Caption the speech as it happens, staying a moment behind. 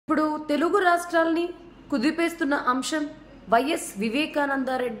ఇప్పుడు తెలుగు రాష్ట్రాల్ని కుదిపేస్తున్న అంశం వైఎస్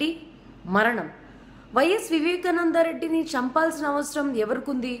వివేకానంద రెడ్డి మరణం. వైఎస్ వివేకానంద రెడ్డిని చంపాల్సిన అవసరం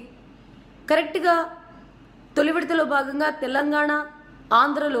ఎవరికుంది? కరెక్ట్గా తొలి విడతలో భాగంగా తెలంగాణ,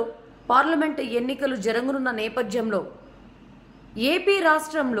 ఆంధ్రలో పార్లమెంటు ఎన్నికలు జరగనున్న నేపథ్యంలో ఏపీ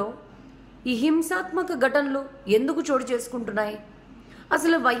రాష్ట్రంలో ఈ హింసాత్మక ఘటనలు ఎందుకు చోటు చేసుకుంటున్నాయి?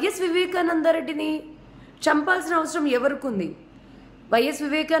 అసలు వైఎస్ వివేకానంద రెడ్డిని చంపాల్సిన అవసరం ఎవరికుంది? వైఎస్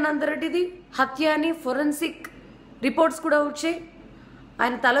వివేకానంద రెడ్డిది హత్య అని ఫోరెన్సిక్ రిపోర్ట్స్ కూడా వచ్చాయి.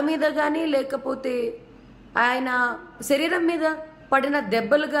 ఆయన తల మీద కానీ లేకపోతే ఆయన శరీరం మీద పడిన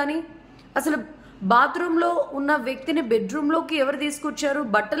దెబ్బలు కానీ, అసలు బాత్రూంలో ఉన్న వ్యక్తిని బెడ్రూమ్లోకి ఎవరు తీసుకొచ్చారు,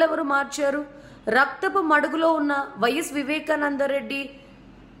 బట్టలు ఎవరు మార్చారు, రక్తపు మడుగులో ఉన్న వైఎస్ వివేకానంద రెడ్డి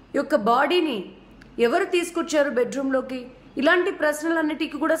యొక్క బాడీని ఎవరు తీసుకొచ్చారు బెడ్రూమ్లోకి, ఇలాంటి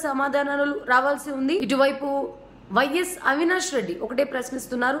ప్రశ్నలన్నిటికీ కూడా సమాధానాలు రావాల్సి ఉంది. ఇటువైపు వైఎస్ అవినాష్ రెడ్డి ఒకటే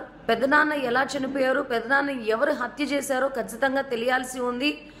ప్రశ్నిస్తున్నారు, పెదనాన్న ఎలా చనిపోయారు, పెదనాన్న ఎవరు హత్య చేశారో ఖచ్చితంగా తెలియాల్సి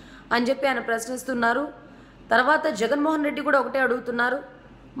ఉంది అని చెప్పి ఆయన ప్రశ్నిస్తున్నారు. తర్వాత జగన్మోహన్ రెడ్డి కూడా ఒకటే అడుగుతున్నారు,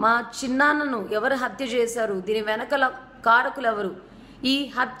 మా చిన్నాన్నను ఎవరు హత్య చేశారు, దీని వెనకల కారకులు ఎవరు, ఈ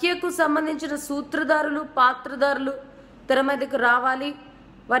హత్యకు సంబంధించిన సూత్రధారులు, పాత్రధారులు తెర మీదకు రావాలి,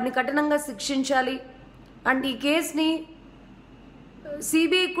 వారిని కఠినంగా శిక్షించాలి అండ్ ఈ కేసుని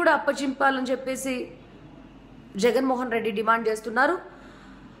సిబిఐ కూడా అప్పచెప్పాలని చెప్పేసి జగన్మోహన్ రెడ్డి డిమాండ్ చేస్తున్నారు.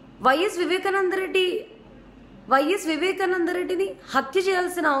 వైఎస్ వివేకానంద రెడ్డిని హత్య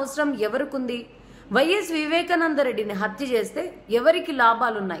చేయాల్సిన అవసరం ఎవరికుంది? వైఎస్ వివేకానంద రెడ్డిని హత్య చేస్తే ఎవరికి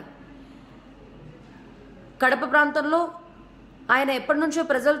లాభాలున్నాయి? కడప ప్రాంతంలో ఆయన ఎప్పటి నుంచో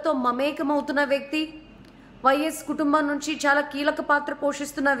ప్రజలతో మమేకమవుతున్న వ్యక్తి, వైఎస్ కుటుంబం నుంచి చాలా కీలక పాత్ర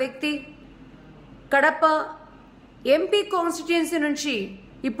పోషిస్తున్న వ్యక్తి, కడప ఎంపీ కాన్స్టిట్యుయెన్సీ నుంచి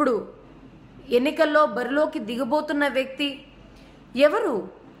ఇప్పుడు ఎన్నికల్లో బరిలోకి దిగబోతున్న వ్యక్తి.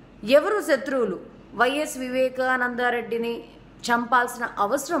 ఎవరు శత్రువులు? వైఎస్ వివేకానంద రెడ్డిని చంపాల్సిన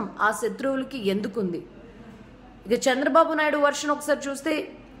అవసరం ఆ శత్రువులకి ఎందుకుంది? ఇక చంద్రబాబు నాయుడు వర్షన్ ఒకసారి చూస్తే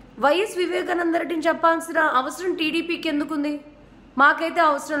వైఎస్ వివేకానంద రెడ్డిని చంపాల్సిన అవసరం టీడీపీకి ఎందుకుంది? మాకైతే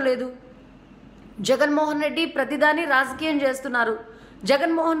అవసరం లేదు. జగన్మోహన్ రెడ్డి ప్రతిదాన్ని రాజకీయం చేస్తున్నారు.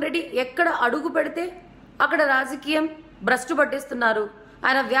 జగన్మోహన్ రెడ్డి ఎక్కడ అడుగు పెడితే అక్కడ రాజకీయం భ్రష్టు పట్టిస్తున్నారు.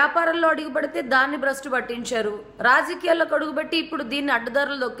 ఆయన వ్యాపారంలో అడుగు పెడితే దాన్ని భ్రష్టు పట్టించారు, రాజకీయాల్లోకి అడుగుపెట్టి ఇప్పుడు దీన్ని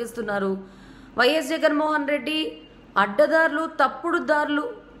అడ్డదారులు తొక్కిస్తున్నారు. వైఎస్ జగన్మోహన్ రెడ్డి అడ్డదారులు, తప్పుడు దారులు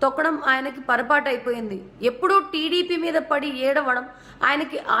తొక్కడం ఆయనకి పొరపాటు అయిపోయింది. ఎప్పుడూ టీడీపీ మీద పడి ఏడవడం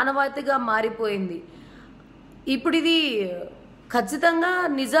ఆయనకి ఆనవాయితీగా మారిపోయింది. ఇప్పుడు ఇది ఖచ్చితంగా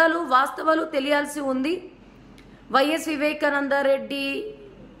నిజాలు, వాస్తవాలు తెలియాల్సి ఉంది. వైఎస్ వివేకానంద రెడ్డి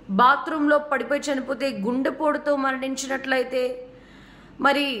బాత్రూంలో పడిపోయి చనిపోతే, గుండెపోటుతో మరణించినట్లయితే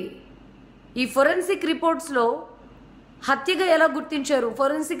మరి ఈ ఫోరెన్సిక్ రిపోర్ట్స్లో హత్యగా ఎలా గుర్తించారు?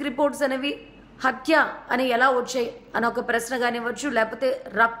 ఫోరెన్సిక్ రిపోర్ట్స్ అనేవి హత్య అని ఎలా వచ్చాయి అని ఒక ప్రశ్న కానివ్వచ్చు. లేకపోతే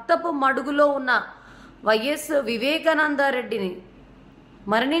రక్తపు మడుగులో ఉన్న వైఎస్ వివేకానంద రెడ్డిని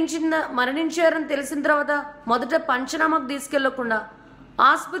మరణించారని తెలిసిన తర్వాత మొదట పంచనామాకు తీసుకెళ్లకుండా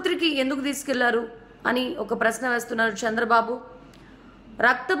ఆసుపత్రికి ఎందుకు తీసుకెళ్లారు అని ఒక ప్రశ్న వేస్తున్నారు చంద్రబాబు.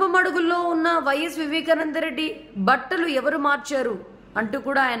 రక్తపు మడుగుల్లో ఉన్న వైఎస్ వివేకానంద రెడ్డి బట్టలు ఎవరు మార్చారు అంటూ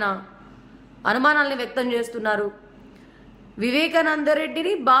కూడా ఆయన అనుమానాల్ని వ్యక్తం చేస్తున్నారు. వివేకానంద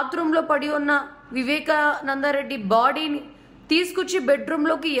రెడ్డిని బాత్రూంలో పడి ఉన్న వివేకానంద రెడ్డి బాడీని తీసుకొచ్చి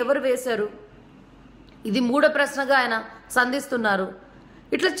బెడ్రూమ్లోకి ఎవరు వేశారు? ఇది మూడో ప్రశ్నగా ఆయన సంధిస్తున్నారు.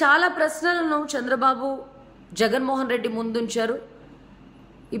 ఇట్లా చాలా ప్రశ్నలను చంద్రబాబు జగన్మోహన్ రెడ్డి ముందుంచారు.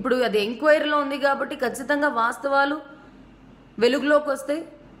 ఇప్పుడు అది ఎంక్వైరీలో ఉంది కాబట్టి ఖచ్చితంగా వాస్తవాలు వెలుగులోకి వస్తే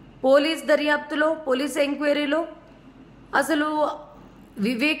పోలీస్ దర్యాప్తులో, పోలీస్ ఎంక్వైరీలో అసలు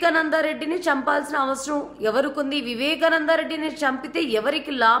వివేకానంద రెడ్డిని చంపాల్సిన అవసరం ఎవరికుంది, వివేకానంద రెడ్డిని చంపితే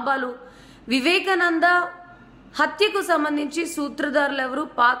ఎవరికి లాభాలు, వివేకానంద హత్యకు సంబంధించి సూత్రధారులు ఎవరు,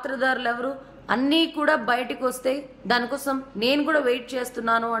 పాత్రధారులు ఎవరు అన్నీ కూడా బయటకు వస్తే దానికోసం నేను కూడా వెయిట్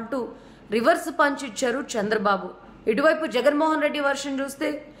చేస్తున్నాను అంటూ రివర్స్ పంచ్ ఇచ్చారు చంద్రబాబు. ఇటువైపు జగన్మోహన్ రెడ్డి వర్షన్ చూస్తే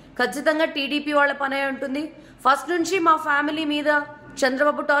ఖచ్చితంగా టీడీపీ వాళ్ళ పనే ఉంటుంది. ఫస్ట్ నుంచి మా ఫ్యామిలీ మీద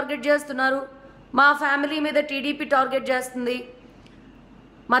చంద్రబాబు టార్గెట్ చేస్తున్నారు, మా ఫ్యామిలీ మీద టీడీపీ టార్గెట్ చేస్తుంది,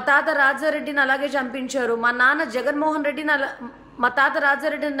 మా తాత రాజారెడ్డిని అలాగే చంపించారు, మా నాన్న జగన్మోహన్ రెడ్డిని మా తాత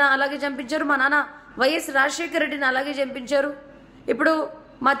రాజారెడ్డిని అలాగే చంపించారు, మా నాన్న వైఎస్ రాజశేఖర రెడ్డిని అలాగే చంపించారు, ఇప్పుడు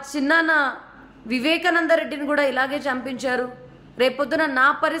మా చిన్నాన్న వివేకానంద రెడ్డిని కూడా ఇలాగే చంపించారు, రేపొద్దున నా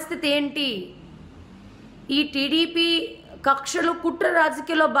పరిస్థితి ఏంటి? ఈ టీడీపీ కక్షలు, కుట్ర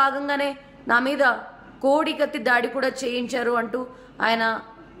రాజకీయాల్లో భాగంగానే నా మీద కోడి కత్తి దాడి కూడా చేయించారు అంటూ ఆయన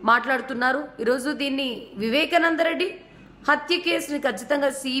మాట్లాడుతున్నారు. ఈరోజు దీన్ని వివేకానంద రెడ్డి హత్య కేసుని ఖచ్చితంగా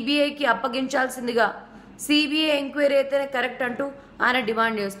సిబిఐకి అప్పగించాల్సిందిగా, సిబిఐ ఎంక్వైరీ అయితేనే కరెక్ట్ అంటూ ఆయన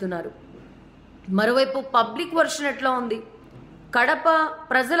డిమాండ్ చేస్తున్నారు. మరోవైపు పబ్లిక్ వర్షన్ ఎట్లా ఉంది, కడప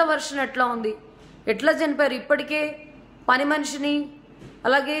ప్రజల వర్షన్ ఎట్లా ఉంది, ఎట్లా చనిపోయారు? ఇప్పటికే పని మనిషిని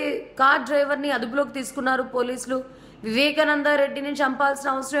అలాగే కార్ డ్రైవర్ని అదుపులోకి తీసుకున్నారు పోలీసులు. వివేకానంద రెడ్డిని చంపాల్సిన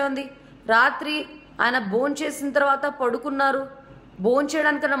అవసరం ఉంది. రాత్రి ఆయన భోంచేసిన తర్వాత పడుకున్నారు,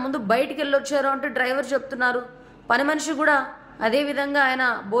 భోంచేయడానికన్నా ముందు బయటికి వెళ్ళొచ్చారు అంటే డ్రైవర్ చెప్తున్నారు. పని మనిషి కూడా అదేవిధంగా ఆయన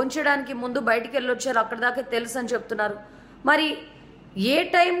భోంచేయడానికి ముందు బయటికి వెళ్ళొచ్చారు, అక్కడి దాకా తెలుసు అని చెప్తున్నారు. మరి ఏ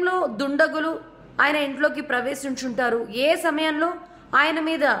టైంలో దుండగులు ఆయన ఇంట్లోకి ప్రవేశించుంటారు, ఏ సమయంలో ఆయన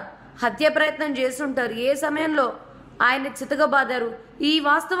మీద హత్య ప్రయత్నం చేస్తుంటారు, ఏ సమయంలో ఆయన చితకబాదారు, ఈ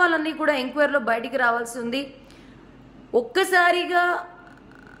వాస్తవాలన్నీ కూడా ఎంక్వైరీలో బయటికి రావాల్సి ఉంది. ఒక్కసారిగా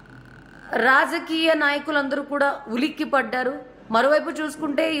రాజకీయ నాయకులందరూ కూడా ఉలిక్కి పడ్డారు. మరోవైపు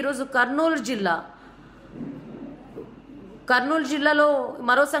చూసుకుంటే ఈరోజు కర్నూలు జిల్లాలో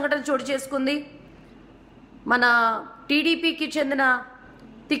మరో సంఘటన చోటు చేసుకుంది. మన టీడీపీకి చెందిన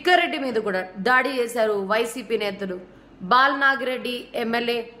తిక్కారెడ్డి మీద కూడా దాడి చేశారు వైసీపీ నేతలు. బాలనాగిరెడ్డి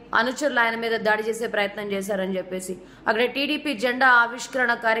ఎమ్మెల్యే అనుచరులు ఆయన మీద దాడి చేసే ప్రయత్నం చేశారని చెప్పేసి అక్కడ టీడీపీ జెండా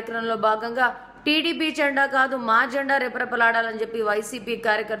ఆవిష్కరణ కార్యక్రమంలో భాగంగా టీడీపీ జెండా కాదు మా జెండా రెపరెపలాడాలని చెప్పి వైసీపీ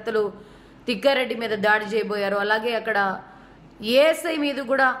కార్యకర్తలు తిక్కారెడ్డి మీద దాడి చేయబోయారు. అలాగే అక్కడ ఏఎస్ఐ మీద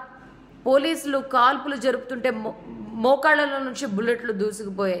కూడా పోలీసులు కాల్పులు జరుపుతుంటే మోకాళ్ళలో నుంచి బుల్లెట్లు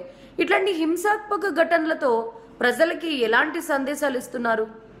దూసుకుపోయాయి. ఇట్లాంటి హింసాత్మక ఘటనలతో ప్రజలకి ఎలాంటి సందేశాలు ఇస్తున్నారు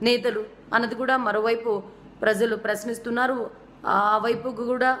నేతలు అన్నది కూడా మరోవైపు ప్రజలు ప్రశ్నిస్తున్నారు, ఆ వైపుకు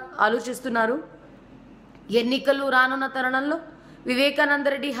కూడా ఆలోచిస్తున్నారు. ఎన్నికలు రానున్న తరుణంలో వివేకానంద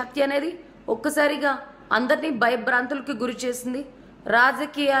రెడ్డి హత్య అనేది ఒక్కసారిగా అందరినీ భయభ్రాంతులకి గురి చేసింది.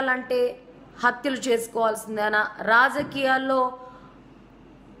 రాజకీయాలంటే హత్యలు చేసుకోవాల్సిందేనా, రాజకీయాల్లో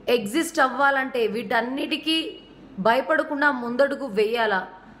ఎగ్జిస్ట్ అవ్వాలంటే వీటన్నిటికీ భయపడకుండా ముందడుగు వేయాలా,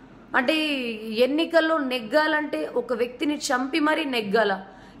 అంటే ఎన్నికల్లో నెగ్గాలంటే ఒక వ్యక్తిని చంపి మరీ నెగ్గాల,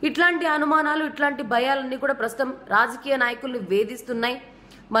 ఇట్లాంటి అనుమానాలు ఇట్లాంటి భయాలన్నీ కూడా ప్రస్తుతం రాజకీయ నాయకుల్ని వేధిస్తున్నాయి.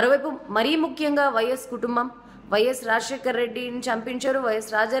 మరోవైపు మరీ ముఖ్యంగా వైఎస్ కుటుంబం, వైఎస్ రాజశేఖర్ రెడ్డిని చంపించారు, వైఎస్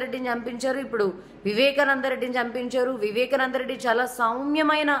రాజారెడ్డిని చంపించారు, ఇప్పుడు వివేకానంద రెడ్డిని చంపించారు. వివేకానంద రెడ్డి చాలా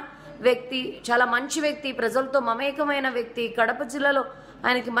సౌమ్యమైన వ్యక్తి, చాలా మంచి వ్యక్తి, ప్రజలతో మమేకమైన వ్యక్తి, కడప జిల్లాలో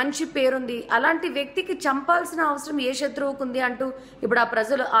ఆయనకి మంచి పేరుంది. అలాంటి వ్యక్తికి చంపాల్సిన అవసరం ఏ శత్రువుకు ఉంది అంటూ ఇప్పుడు ఆ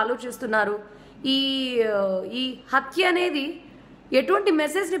ప్రజలు ఆలోచిస్తున్నారు. ఈ హత్య అనేది ఎటువంటి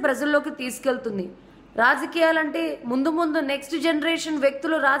మెసేజ్ని ప్రజల్లోకి తీసుకెళ్తుంది? రాజకీయాలంటే ముందు నెక్స్ట్ జనరేషన్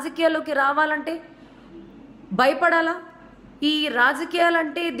వ్యక్తులు రాజకీయాల్లోకి రావాలంటే భయపడాలా? ఈ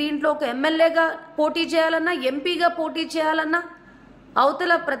రాజకీయాలంటే దీంట్లో ఒక ఎమ్మెల్యేగా పోటీ చేయాలన్నా, ఎంపీగా పోటీ చేయాలన్నా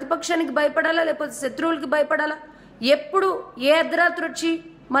అవతల ప్రతిపక్షానికి భయపడాలా, లేకపోతే శత్రువులకి భయపడాలా? ఎప్పుడు ఏ అర్ధరాత్రి వచ్చి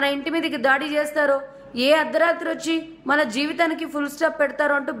మన ఇంటి మీదకి దాడి చేస్తారో, ఏ అర్ధరాత్రి వచ్చి మన జీవితానికి ఫుల్ స్టాప్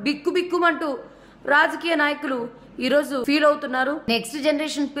పెడతారో అంటూ బిక్కుమంటూ రాజకీయ నాయకులు ఈరోజు ఫీల్ అవుతున్నారు. నెక్స్ట్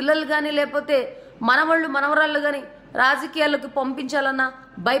జనరేషన్ పిల్లలు కానీ లేకపోతే మనవరాళ్ళు కానీ రాజకీయాలకు పంపించాలన్నా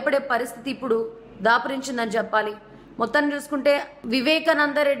భయపడే పరిస్థితి ఇప్పుడు దాపురించిందని చెప్పాలి. మొత్తాన్ని చూసుకుంటే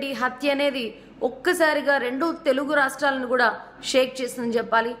వివేకానంద రెడ్డి హత్య అనేది ఒక్కసారిగా 2 తెలుగు రాష్ట్రాలను కూడా షేక్ చేసిందని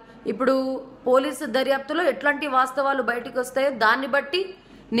చెప్పాలి. ఇప్పుడు పోలీసు దర్యాప్తులో ఎట్లాంటి వాస్తవాలు బయటకు వస్తాయో దాన్ని బట్టి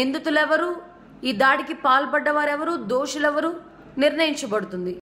నిందితులెవరు, ఈ దాడికి పాల్పడ్డవారెవరు, దోషులెవరు నిర్ణయించబడుతుంది.